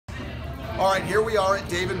All right, here we are at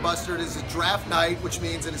Dave & Buster. It is a draft night, which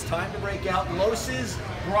means it is time to break out Los's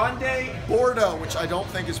Grande Bordeaux, which I don't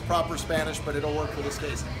think is proper Spanish, but it'll work for this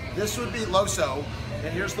case. This would be Loso,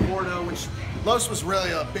 and here's the Bordeaux, which Los was really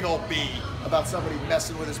a big old B about somebody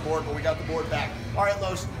messing with his board, but we got the board back. All right,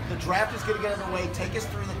 Los, the draft is going to get underway. Take us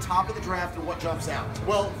through the top of the draft and what jumps out.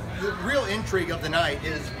 Well, the real intrigue of the night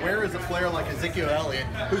is where is a player like Ezekiel Elliott,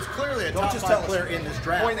 who's clearly a top 5 player in this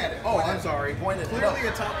draft. Point at it. Oh, I'm sorry. Point at it. Clearly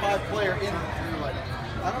a top 5 player in.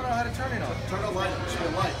 I don't know how to turn it on. Turn a light.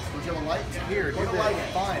 Turn a light. Would you have a light? Here, put a light.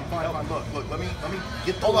 Fine. Look. Let me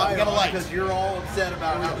get the Hold light on, get a light because you're all upset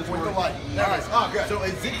about how this Point works. the light. There it is. Oh, good. So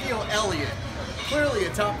Ezekiel Elliott, clearly a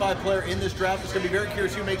top 5 player in this draft. It's going to be very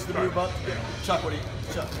curious who makes the move up. Chuck, what are you?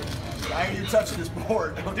 Chuck. I hear you touching this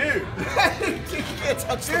board. Dude. You can't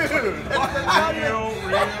touch the board.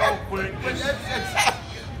 Real quick.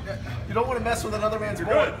 You don't want to mess with another man's You're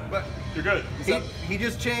board. good. But You're good. He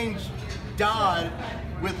just changed Dodd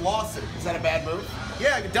with Lawson. is that a bad move?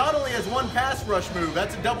 Yeah, Dodd only has 1 pass rush move.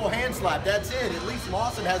 That's a double hand slap. That's it. At least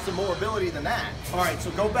Lawson has some more ability than that. All right, so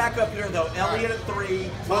go back up here, though. Elliott at 3.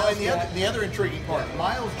 Well, and the other intriguing part,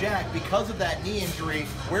 Miles Jack, because of that knee injury,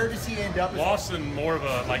 where does he end up? Lawson, more of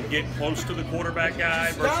a get close to the quarterback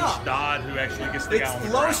guy versus Stop. Dodd, who actually gets the guy on the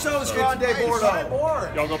ground. Loso's So, Grande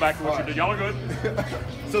Bordeaux. y'all go back to what you did. Y'all are good.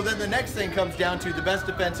 So then the next thing comes down to the best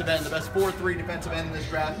defensive end, the best 4-3 defensive end in this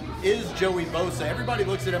draft is Joey Bosa. Everybody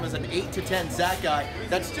looks at him as an 8 to 10 sack guy.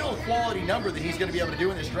 That's still a quality number that he's going to be able to do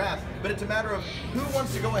in this draft, but it's a matter of who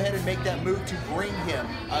wants to go ahead and make that move to bring him.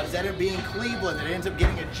 Does that end up being Cleveland that ends up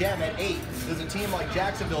getting a gem at 8? Does a team like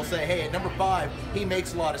Jacksonville say, hey, at number 5, he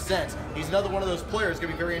makes a lot of sense? He's another one of those players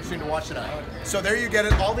going to be very interesting to watch tonight. So there you get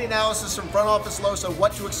it. All the analysis from front office Loso,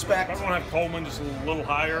 what to expect. I'm going to have Coleman just a little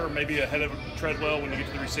higher, maybe ahead of Treadwell when you get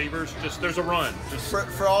to the receivers. Just there's a run. Just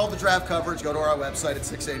For all the draft coverage, go to our website at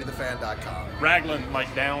 680thefan.com. Ragland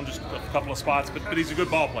down just a couple of spots, but he's a good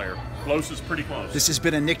ball player. Los is pretty close. This has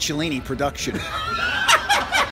been a Nick Cellini production.